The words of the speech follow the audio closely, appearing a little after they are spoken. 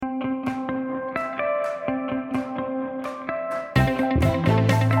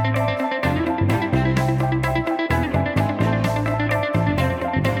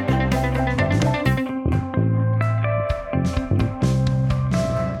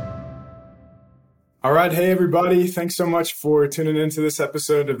All right. Hey, everybody. Thanks so much for tuning into this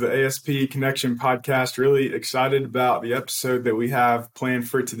episode of the ASP Connection podcast. Really excited about the episode that we have planned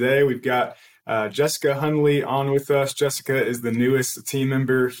for today. We've got Jessica Hundley on with us. Jessica is the newest team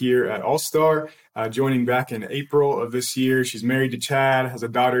member here at All-Star, joining back in April of this year. She's married to Chad, has a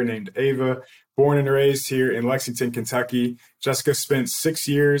daughter named Ava, born and raised here in Lexington, Kentucky. Jessica spent 6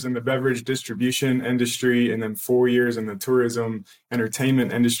 years in the beverage distribution industry and then 4 years in the tourism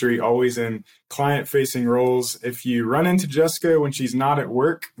entertainment industry, always in client-facing roles. If you run into Jessica when she's not at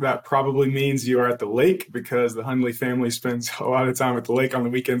work, that probably means you are at the lake, because the Hundley family spends a lot of time at the lake on the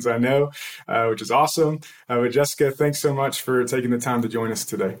weekends, I know, which is awesome. But Jessica, thanks so much for taking the time to join us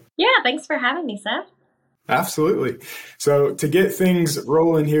today. Yeah, thanks for having me, Seth. Absolutely. So to get things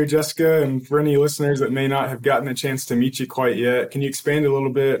rolling here, Jessica, and for any listeners that may not have gotten a chance to meet you quite yet, can you expand a little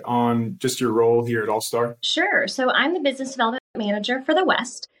bit on just your role here at All-Star? Sure. So I'm the business development manager for the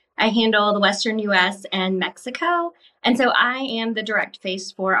West. I handle the Western U.S. and Mexico. And so I am the direct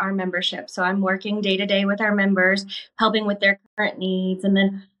face for our membership. So I'm working day to day with our members, helping with their current needs, and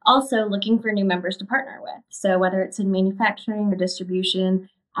then also looking for new members to partner with. So whether it's in manufacturing or distribution,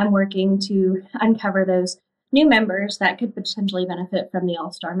 I'm working to uncover those new members that could potentially benefit from the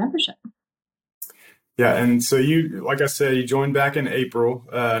All-Star membership. Yeah, and so you, like I said, you joined back in April,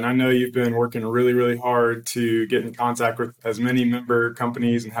 and I know you've been working really, really hard to get in contact with as many member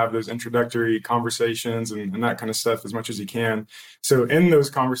companies and have those introductory conversations and that kind of stuff as much as you can. So in those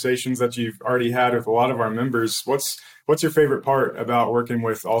conversations that you've already had with a lot of our members, what's your favorite part about working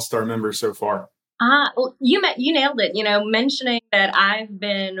with All-Star members so far? Well, you nailed it. Mentioning that I've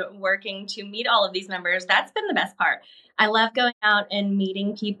been working to meet all of these members, that's been the best part. I love going out and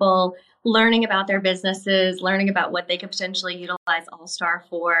meeting people, learning about their businesses, learning about what they could potentially utilize All-Star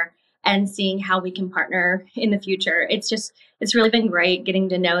for, and seeing how we can partner in the future. It's really been great getting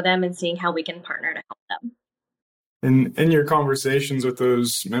to know them and seeing how we can partner to help them. And in your conversations with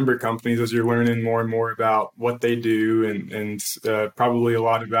those member companies, as you're learning more and more about what they do and probably a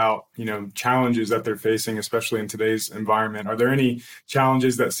lot about, challenges that they're facing, especially in today's environment, are there any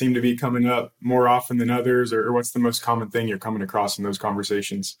challenges that seem to be coming up more often than others, or what's the most common thing you're coming across in those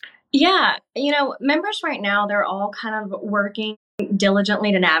conversations? Yeah, members right now, they're all kind of working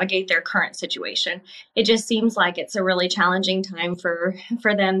diligently to navigate their current situation. It just seems like it's a really challenging time for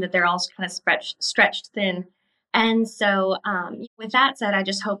them, that they're all kind of stretched thin. And so with that said, I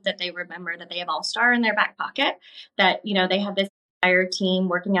just hope that they remember that they have All-Star in their back pocket, that, they have this entire team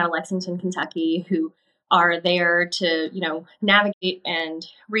working out of Lexington, Kentucky, who are there to, navigate and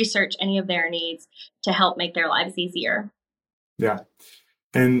research any of their needs to help make their lives easier. Yeah.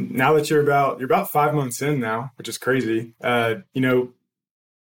 And now that you're about 5 months in now, which is crazy,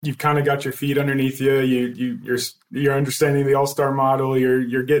 you've kind of got your feet underneath you. You're understanding the All-Star model.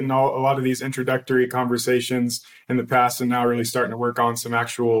 You're getting a lot of these introductory conversations in the past, and now really starting to work on some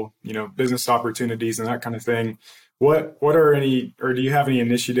actual, business opportunities and that kind of thing. What are any, or do you have any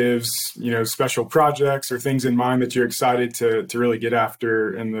initiatives, special projects or things in mind that you're excited to really get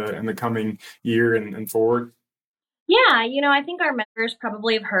after in the coming year and forward? Yeah, I think our members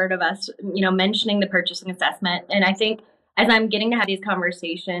probably have heard of us, mentioning the purchasing assessment, and I think as I'm getting to have these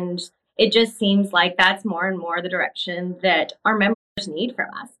conversations, it just seems like that's more and more the direction that our members need from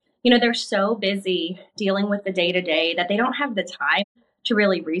us. They're so busy dealing with the day-to-day that they don't have the time to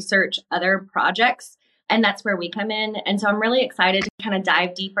really research other projects. And that's where we come in. And so I'm really excited to kind of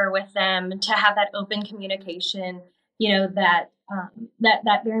dive deeper with them, to have that open communication, that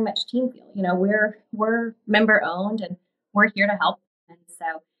very much team feel. We're member owned and we're here to help. And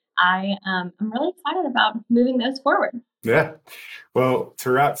so I'm really excited about moving those forward. Yeah. Well,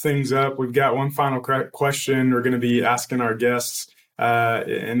 to wrap things up, we've got one final question we're going to be asking our guests.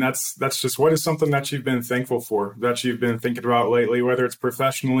 And that's just, what is something that you've been thankful for, that you've been thinking about lately, whether it's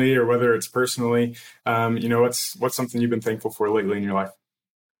professionally or whether it's personally? What's something you've been thankful for lately in your life?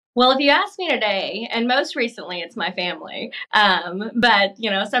 Well, if you ask me today, and most recently it's my family, but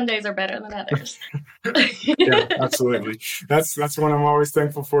some days are better than others. Yeah, absolutely. That's one I'm always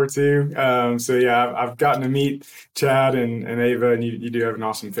thankful for too. So yeah, I've gotten to meet Chad and Ava, and you do have an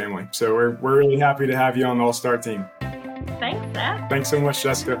awesome family. So we're really happy to have you on the All-Star team. Thanks, Seth. Thanks so much,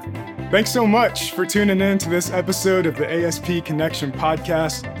 Jessica. Thanks so much for tuning in to this episode of the ASP Connection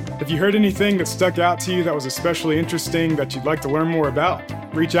podcast. If you heard anything that stuck out to you that was especially interesting that you'd like to learn more about,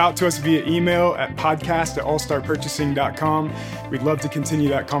 reach out to us via email at podcast@allstarpurchasing.com. We'd love to continue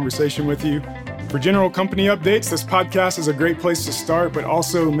that conversation with you. For general company updates, this podcast is a great place to start, but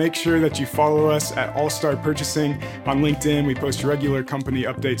also make sure that you follow us at All-Star Purchasing on LinkedIn. We post regular company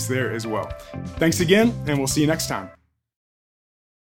updates there as well. Thanks again, and we'll see you next time.